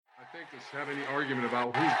make us have any argument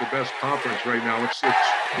about who's the best conference right now.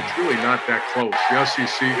 It's really not that close. The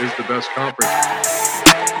SEC is the best conference.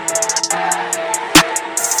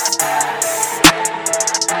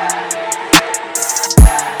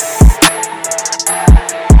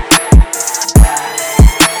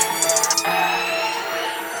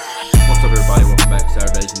 What's up, everybody? Welcome back to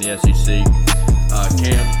Saturdays in the SEC.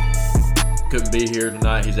 Cam couldn't be here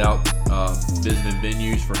tonight. He's out visiting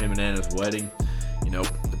venues for him and Anna's wedding. You know,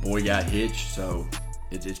 the boy got hitched, so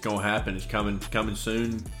it's going to happen. It's coming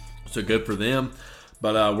soon, so good for them.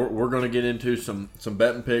 But we're going to get into some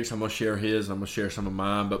betting picks. I'm going to share his, and I'm going to share some of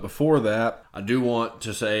mine. But before that, I do want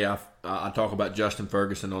to say I talk about Justin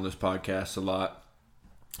Ferguson on this podcast a lot.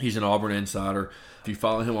 He's an Auburn insider. If you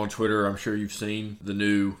follow him on Twitter, I'm sure you've seen the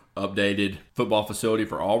new updated football facility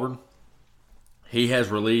for Auburn. He has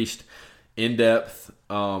released in-depth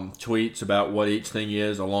tweets about what each thing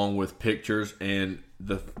is, along with pictures, and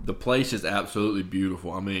the place is absolutely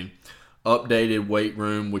beautiful. I mean, updated weight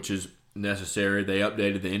room, which is necessary. They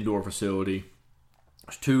updated the indoor facility.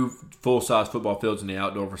 There's 2 full-size football fields in the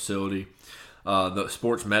outdoor facility. The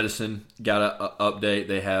sports medicine got an update.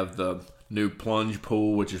 They have the new plunge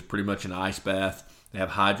pool, which is pretty much an ice bath. They have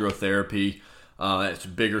hydrotherapy. It's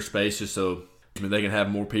bigger spaces, so they can have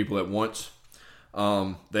more people at once.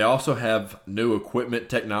 They also have new equipment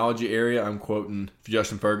technology area. I'm quoting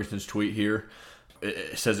Justin Ferguson's tweet here.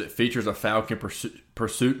 It says it features a Falcon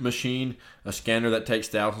pursuit machine, a scanner that takes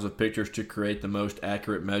thousands of pictures to create the most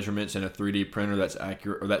accurate measurements, and a 3D printer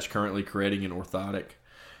that's currently creating an orthotic.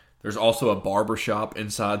 There's also a barbershop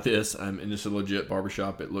inside this, and it's a legit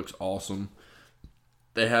barbershop. It looks awesome.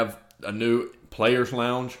 They have a new players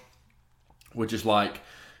lounge, which is like,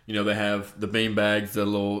 you know, they have the bean bags, the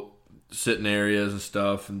little sitting areas and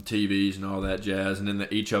stuff, and TVs and all that jazz. And then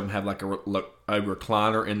each of them have like a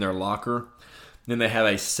recliner in their locker. Then they have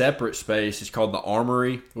a separate space. It's called the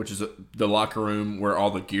Armory, which is the locker room where all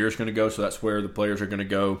the gear is going to go. So that's where the players are going to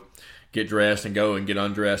go get dressed and go and get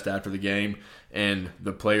undressed after the game. And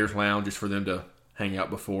the players' lounge is for them to hang out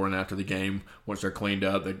before and after the game once they're cleaned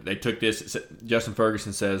up. They took this. Justin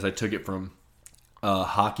Ferguson says they took it from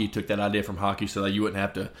hockey, took that idea from hockey so that you wouldn't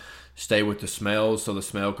have to stay with the smells, so the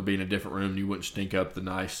smell could be in a different room and you wouldn't stink up the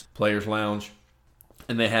nice players' lounge.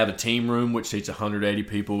 And they have a team room which seats 180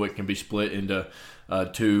 people. It can be split into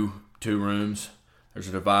two rooms. There's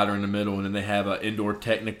a divider in the middle, and then they have an indoor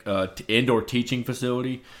teaching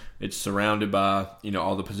facility. It's surrounded by, you know,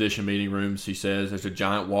 all the position meeting rooms. He says there's a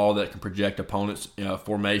giant wall that can project opponents'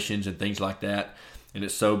 formations and things like that. And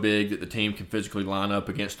it's so big that the team can physically line up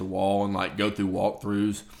against the wall and like go through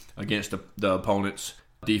walkthroughs against the opponents'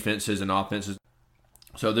 defenses and offenses.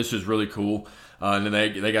 So this is really cool. And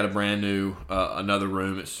then they got a brand new another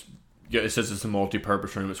room. It says it's a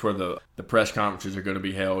multi-purpose room. It's where the press conferences are going to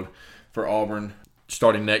be held for Auburn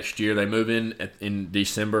starting next year. They move in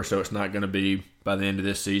December, so it's not going to be by the end of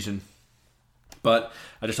this season. But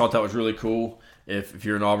I just thought that was really cool. If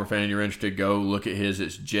you're an Auburn fan and you're interested, go look at his.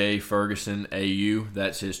 It's J Ferguson AU.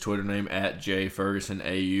 That's his Twitter name, at J Ferguson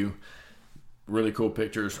AU. Really cool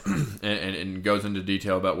pictures and goes into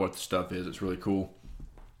detail about what the stuff is. It's really cool.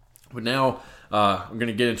 But now I'm going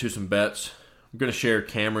to get into some bets. I'm going to share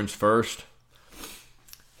Cameron's first.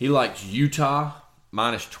 He likes Utah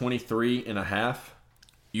minus 23.5.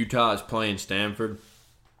 Utah is playing Stanford.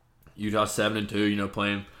 Utah 7-2, you know,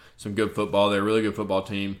 playing some good football. They're a really good football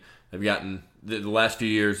team. They've gotten the last few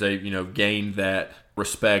years. They've, you know, gained that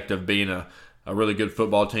respect of being a really good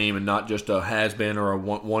football team and not just a has-been or a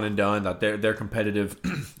one and done. Like they're competitive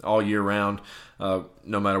all year round, no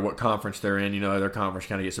matter what conference they're in. You know, their conference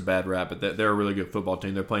kind of gets a bad rap, but they're a really good football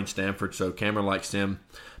team. They're playing Stanford, so Cameron likes them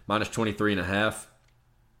minus 23.5.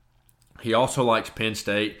 He also likes Penn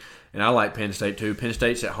State, and I like Penn State too. Penn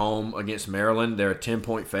State's at home against Maryland. They're a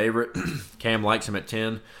 10-point favorite. Cam likes them at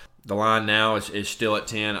 10. The line now is still at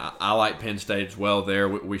 10. I like Penn State as well there.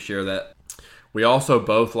 We share that. We also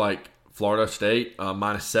both like Florida State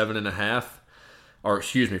minus 7.5. Or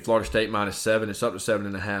excuse me, Florida State minus 7. It's up to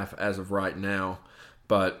 7.5 as of right now.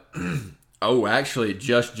 But, actually it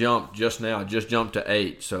just jumped to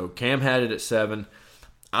 8. So Cam had it at 7.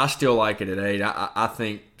 I still like it at 8. I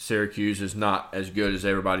think Syracuse is not as good as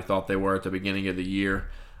everybody thought they were at the beginning of the year.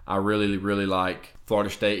 I really, really like Florida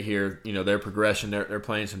State here. You know, their progression, they're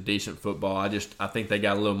playing some decent football. I think they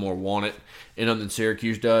got a little more want it in them than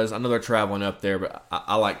Syracuse does. I know they're traveling up there, but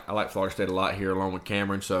I like Florida State a lot here along with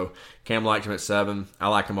Cameron. So Cam likes them at 7. I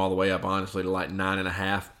like them all the way up, honestly, to like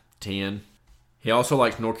 9.5, 10. He also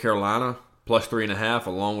likes North Carolina plus 3.5.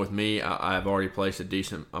 Along with me, I've already placed a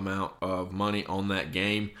decent amount of money on that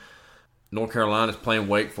game. North Carolina's playing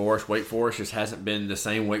Wake Forest. Wake Forest just hasn't been the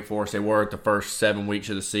same Wake Forest they were at the first 7 weeks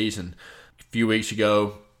of the season. A few weeks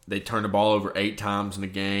ago, they turned the ball over 8 times in the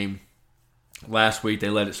game. Last week, they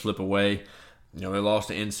let it slip away. They lost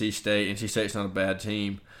to NC State. NC State's not a bad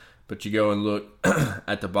team. But you go and look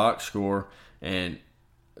at the box score, and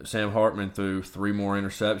Sam Hartman threw 3 more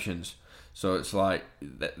interceptions. So it's like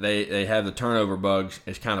they have the turnover bugs.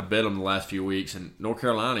 It's kind of bit them the last few weeks. And North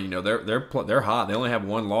Carolina, they're hot. They only have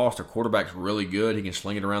 1 loss. Their quarterback's really good. He can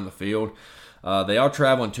sling it around the field. They are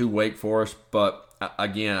traveling to Wake Forest, but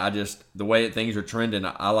again, the way things are trending,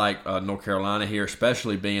 I like North Carolina here,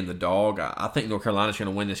 especially being the dog. I think North Carolina's going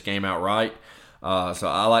to win this game outright. So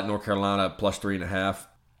I like North Carolina plus 3.5.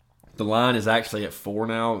 The line is actually at 4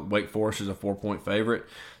 now. Wake Forest is a 4-point favorite.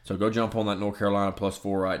 So go jump on that North Carolina plus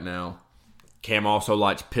 4 right now. Cam also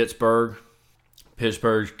likes Pittsburgh.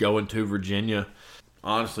 Pittsburgh's going to Virginia.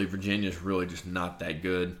 Honestly, Virginia's really just not that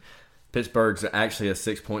good. Pittsburgh's actually a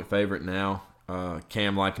 6-point favorite now.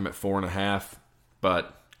 Cam liked them at 4.5,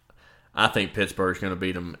 but I think Pittsburgh's going to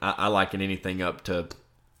beat them. I like it anything up to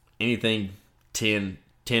 10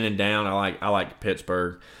 and down. I like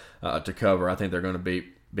Pittsburgh to cover. I think they're going to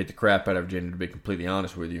beat the crap out of Virginia, to be completely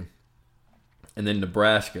honest with you. And then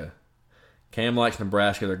Nebraska. Cam likes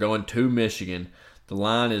Nebraska. They're going to Michigan. The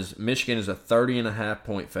line is Michigan is a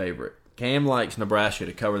 30.5-point favorite. Cam likes Nebraska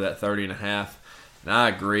to cover that 30.5. And I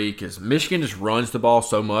agree, because Michigan just runs the ball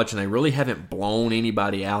so much, and they really haven't blown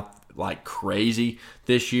anybody out like crazy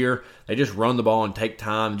this year. They just run the ball and take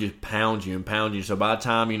time and just pound you and pound you. So by the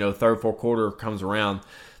time, third, fourth quarter comes around,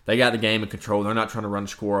 they got the game in control. They're not trying to run the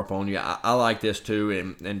score up on you. I like this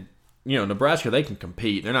too. And Nebraska, they can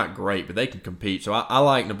compete. They're not great, but they can compete. So I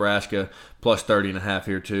like Nebraska plus 30.5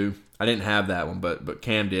 here too. I didn't have that one, but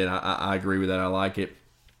Cam did. I agree with that. I like it.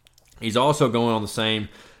 He's also going on the same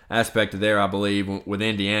aspect of there, I believe, with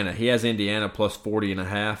Indiana. He has Indiana plus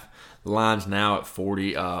 40.5. The line's now at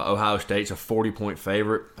 40. Ohio State's a 40-point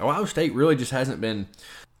favorite. Ohio State really just hasn't been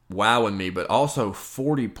wowing me, but also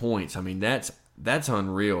 40 points. I mean, that's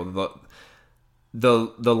unreal.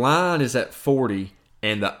 The line is at 40,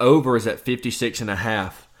 and the over is at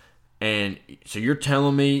 56.5. And so you're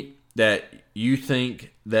telling me that you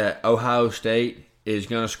think that Ohio State is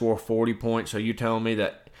going to score 40 points, so you're telling me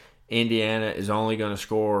that Indiana is only going to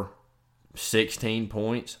score 16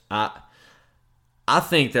 points? I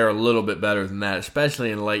think they're a little bit better than that,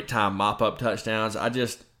 especially in late-time mop-up touchdowns.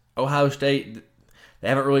 Ohio State, they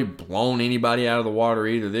haven't really blown anybody out of the water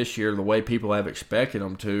either this year the way people have expected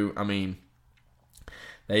them to. I mean,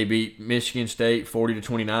 they beat Michigan State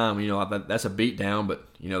 40-29. That's a beatdown, but,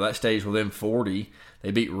 that stays within 40.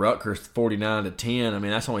 They beat Rutgers 49-10. I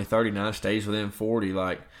mean, that's only 39, stays within 40.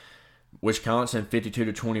 Like, Wisconsin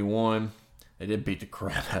 52-21. They did beat the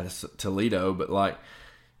crap out of Toledo, but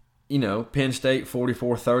Penn State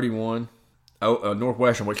 44-31.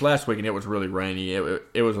 Northwestern, which last weekend it was really rainy.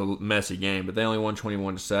 It was a messy game, but they only won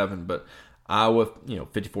 21-7. But Iowa,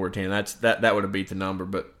 54-10. That would have beat the number.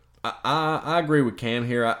 But I agree with Cam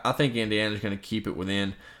here. I think Indiana's going to keep it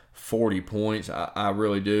within 40 points. I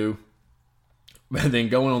really do. But then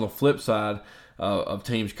going on the flip side of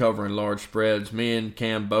teams covering large spreads, me and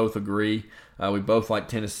Cam both agree. We both like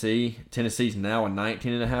Tennessee. Tennessee's now a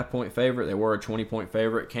 19.5-point favorite. They were a 20-point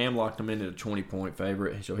favorite. Cam locked them into a 20-point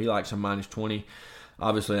favorite, so he likes them minus 20.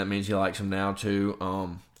 Obviously, that means he likes them now too.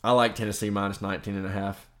 I like Tennessee minus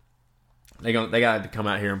 19.5. They got to come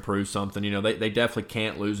out here and prove something. They definitely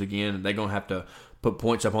can't lose again. They're gonna have to put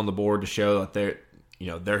points up on the board to show that they're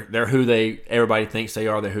who everybody thinks they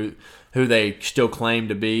are. They're who they still claim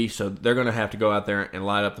to be. So they're going to have to go out there and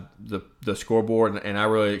light up the scoreboard, and I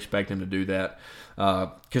really expect them to do that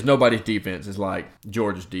because nobody's defense is like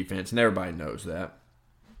Georgia's defense, and everybody knows that.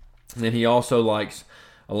 And then he also likes,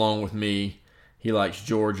 along with me, he likes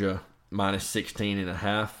Georgia minus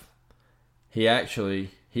 16.5. He actually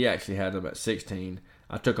had them at 16.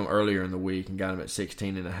 I took them earlier in the week and got them at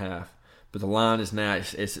 16.5. But the line is now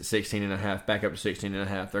it's at 16.5, back up to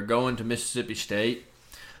 16.5. They're going to Mississippi State.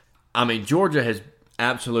 I mean, Georgia has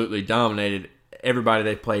absolutely dominated everybody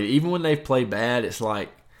they've played. Even when they've played bad, it's like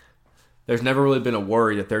there's never really been a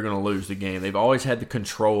worry that they're going to lose the game. They've always had the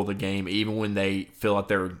control of the game, even when they feel like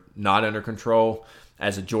they're not under control.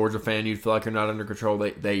 As a Georgia fan, you'd feel like they're not under control.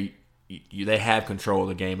 They have control of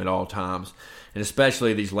the game at all times, and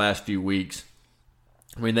especially these last few weeks.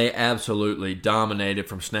 I mean, they absolutely dominated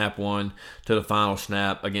from snap one to the final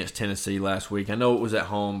snap against Tennessee last week. I know it was at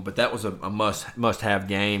home, but that was a must-have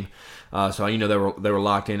game. So they were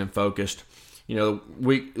locked in and focused. The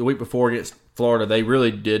week before against Florida, they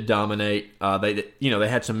really did dominate. They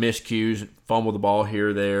had some miscues, fumbled the ball here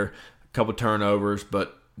or there, a couple turnovers,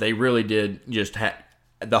 but they really did just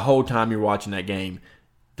the whole time you're watching that game,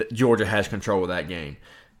 Georgia has control of that game.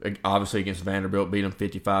 Obviously against Vanderbilt, beat them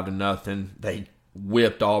 55-0. They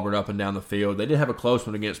whipped Auburn up and down the field. They did have a close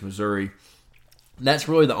one against Missouri. That's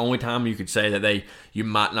really the only time you could say that you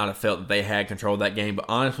might not have felt that they had control of that game. But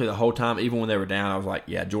honestly, the whole time, even when they were down, I was like,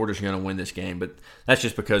 yeah, Georgia's going to win this game. But that's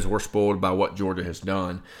just because we're spoiled by what Georgia has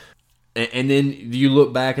done. And then you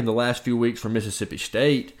look back in the last few weeks for Mississippi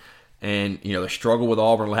State, and the struggle with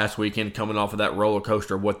Auburn last weekend, coming off of that roller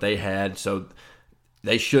coaster of what they had. So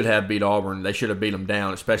they should have beat Auburn. They should have beat them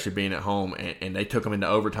down, especially being at home. And they took them into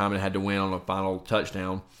overtime and had to win on a final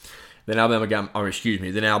touchdown. Then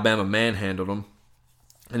Alabama manhandled them.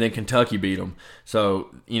 And then Kentucky beat them.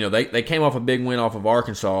 So, they came off a big win off of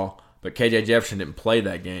Arkansas, but KJ Jefferson didn't play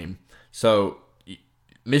that game. So,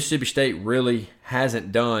 Mississippi State really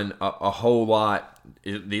hasn't done a whole lot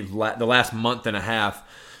the last month and a half.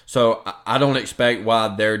 So, I don't expect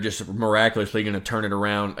why they're just miraculously going to turn it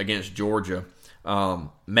around against Georgia.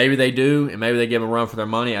 Maybe they do, and maybe they give them a run for their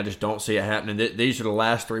money. I just don't see it happening. These are the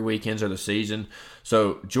last 3 weekends of the season.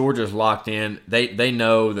 So Georgia's locked in. They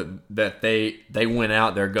know that they went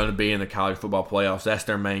out. They're going to be in the college football playoffs. That's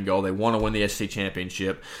their main goal. They want to win the SEC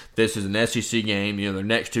championship. This is an SEC game. Their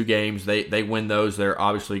next 2 games, they win those. They're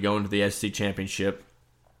obviously going to the SEC championship,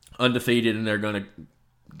 undefeated, and they're gonna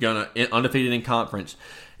undefeated in conference.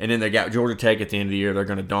 And then they got Georgia Tech at the end of the year. They're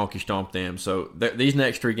going to donkey stomp them. So these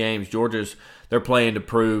next 3 games, they're playing to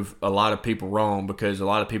prove a lot of people wrong, because a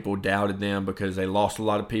lot of people doubted them because they lost a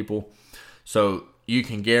lot of people. So you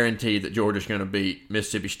can guarantee that Georgia's going to beat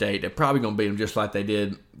Mississippi State. They're probably going to beat them just like they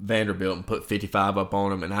did Vanderbilt and put 55 up on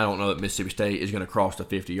them. And I don't know that Mississippi State is going to cross the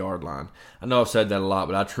 50-yard line. I know I've said that a lot,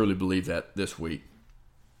 but I truly believe that this week.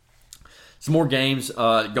 Some more games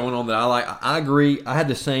going on that I like. I agree. I had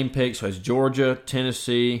the same picks as Georgia,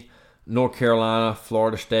 Tennessee, North Carolina,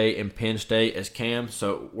 Florida State, and Penn State as Cam.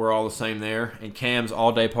 So we're all the same there. And Cam's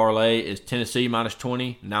all-day parlay is Tennessee minus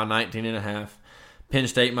 20, now 19.5. Penn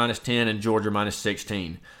State minus 10, and Georgia minus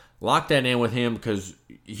 16. Lock that in with him because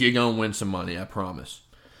you're going to win some money, I promise.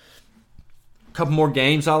 A couple more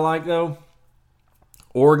games I like, though.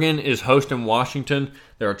 Oregon is hosting Washington.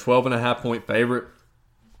 They're a 12.5-point favorite.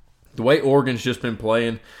 The way Oregon's just been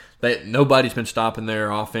playing, nobody's been stopping their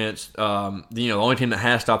offense. The only team that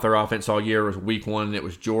has stopped their offense all year was week 1, and it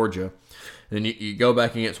was Georgia. And then you go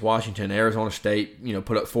back against Washington. Arizona State,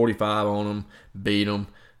 put up 45 on them, beat them.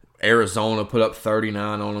 Arizona put up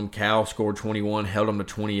 39 on them. Cal scored 21, held them to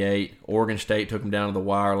 28. Oregon State took them down to the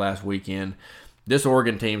wire last weekend. This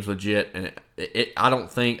Oregon team's legit, and I don't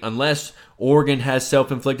think, unless Oregon has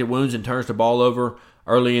self-inflicted wounds and turns the ball over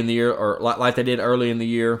early in the year, or like they did early in the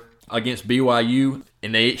year against BYU,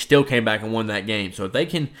 and they still came back and won that game. So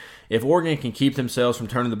if Oregon can keep themselves from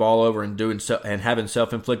turning the ball over and having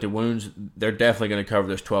self-inflicted wounds, they're definitely going to cover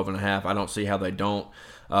this 12.5. I don't see how they don't.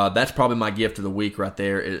 That's probably my gift of the week right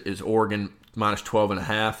there is Oregon minus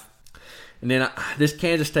 12.5. And then this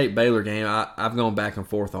Kansas State Baylor game, I've gone back and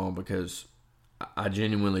forth on because I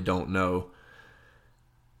genuinely don't know.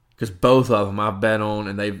 Because both of them I've bet on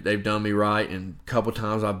and they've done me right, and a couple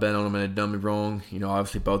times I've bet on them and they've done me wrong.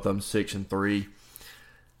 Obviously both of them 6-3.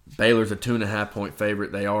 Baylor's a 2.5-point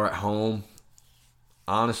favorite. They are at home.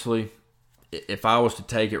 Honestly, if I was to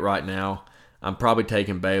take it right now, I'm probably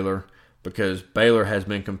taking Baylor because Baylor has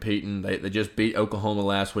been competing. They just beat Oklahoma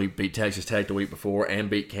last week, beat Texas Tech the week before, and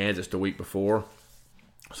beat Kansas the week before.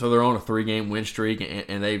 So they're on a 3-game win streak,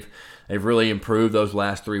 and they've really improved those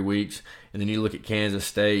last 3 weeks. And then you look at Kansas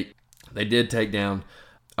State. They did take down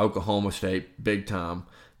Oklahoma State big time.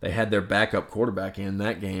 They had their backup quarterback in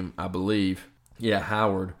that game, I believe. Yeah,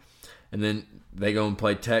 Howard. And then they go and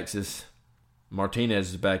play Texas.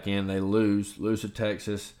 Martinez is back in. They lose to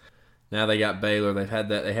Texas. Now they got Baylor. They had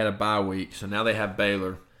a bye week, so now they have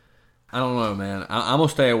Baylor. I don't know, man. I'm going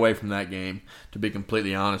to stay away from that game, to be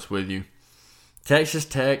completely honest with you. Texas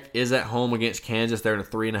Tech is at home against Kansas. They're a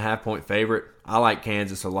 3.5-point favorite. I like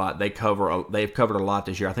Kansas a lot. They've covered a lot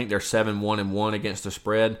this year. I think they're 7-1-1 against the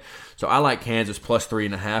spread. So I like Kansas plus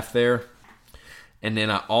 3.5 there. And then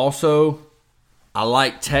I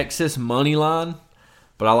like Texas money line,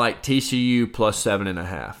 but I like TCU plus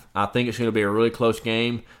 7.5. I think it's going to be a really close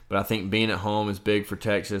game, but I think being at home is big for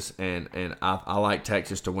Texas, and I like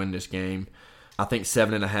Texas to win this game. I think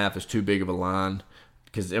 7.5 is too big of a line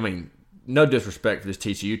because, no disrespect for this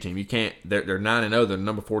TCU team. You can't. They're 9-0. They're the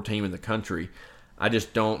number 4 team in the country. I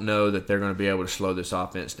just don't know that they're going to be able to slow this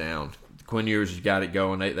offense down. Quinn Ewers has got it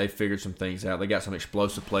going. They figured some things out. They got some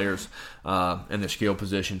explosive players in their skill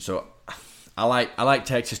position. So I like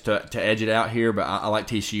Texas to edge it out here, but I like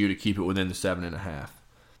TCU to keep it within the 7.5.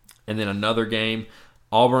 And then another game,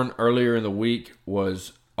 Auburn earlier in the week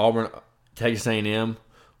Texas A&M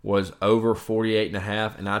was over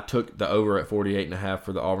 48.5, and I took the over at 48.5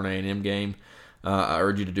 for the Auburn A&M game. I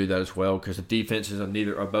urge you to do that as well because the defenses of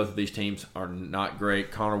both of these teams are not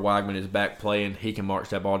great. Connor Weigman is back playing. He can march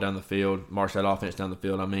that ball down the field, march that offense down the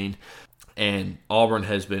field, And Auburn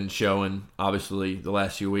has been showing, obviously, the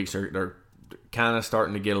last few weeks they're kind of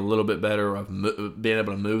starting to get a little bit better of being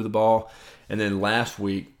able to move the ball. And then last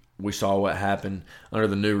week, we saw what happened under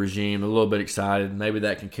the new regime. A little bit excited. Maybe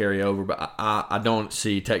that can carry over, but I don't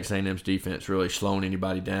see Texas A&M's defense really slowing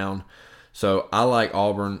anybody down. So I like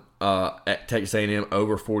Auburn at Texas A&M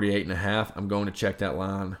over 48.5. I'm going to check that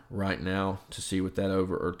line right now to see what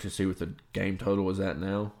to see what the game total is at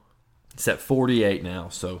now. It's at 48 now.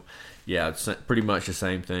 So yeah, it's pretty much the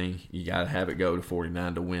same thing. You got to have it go to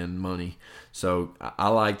 49 to win money. So I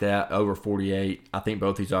like that over 48. I think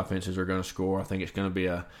both these offenses are going to score. I think it's going to be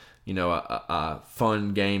a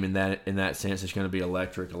fun game in that sense. It's going to be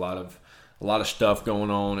electric. A lot of stuff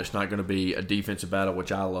going on. It's not going to be a defensive battle,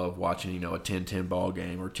 which I love watching. A 10-10 ball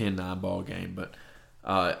game or 10-9 ball game. But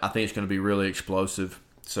I think it's going to be really explosive.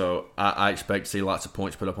 So I expect to see lots of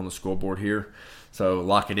points put up on the scoreboard here. So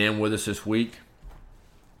lock it in with us this week.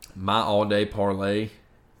 My all-day parlay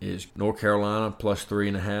is North Carolina plus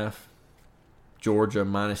 3.5, Georgia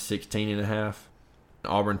minus 16.5,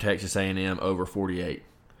 Auburn, Texas A&M over 48.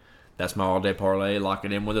 That's my all-day parlay. Lock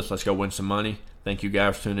it in with us. Let's go win some money. Thank you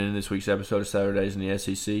guys for tuning in this week's episode of Saturdays in the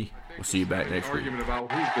SEC. We'll see you back next week. Argument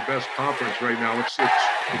about who's the best conference right now.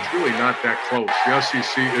 It's really not that close. The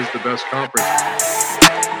SEC is the best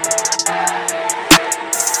conference.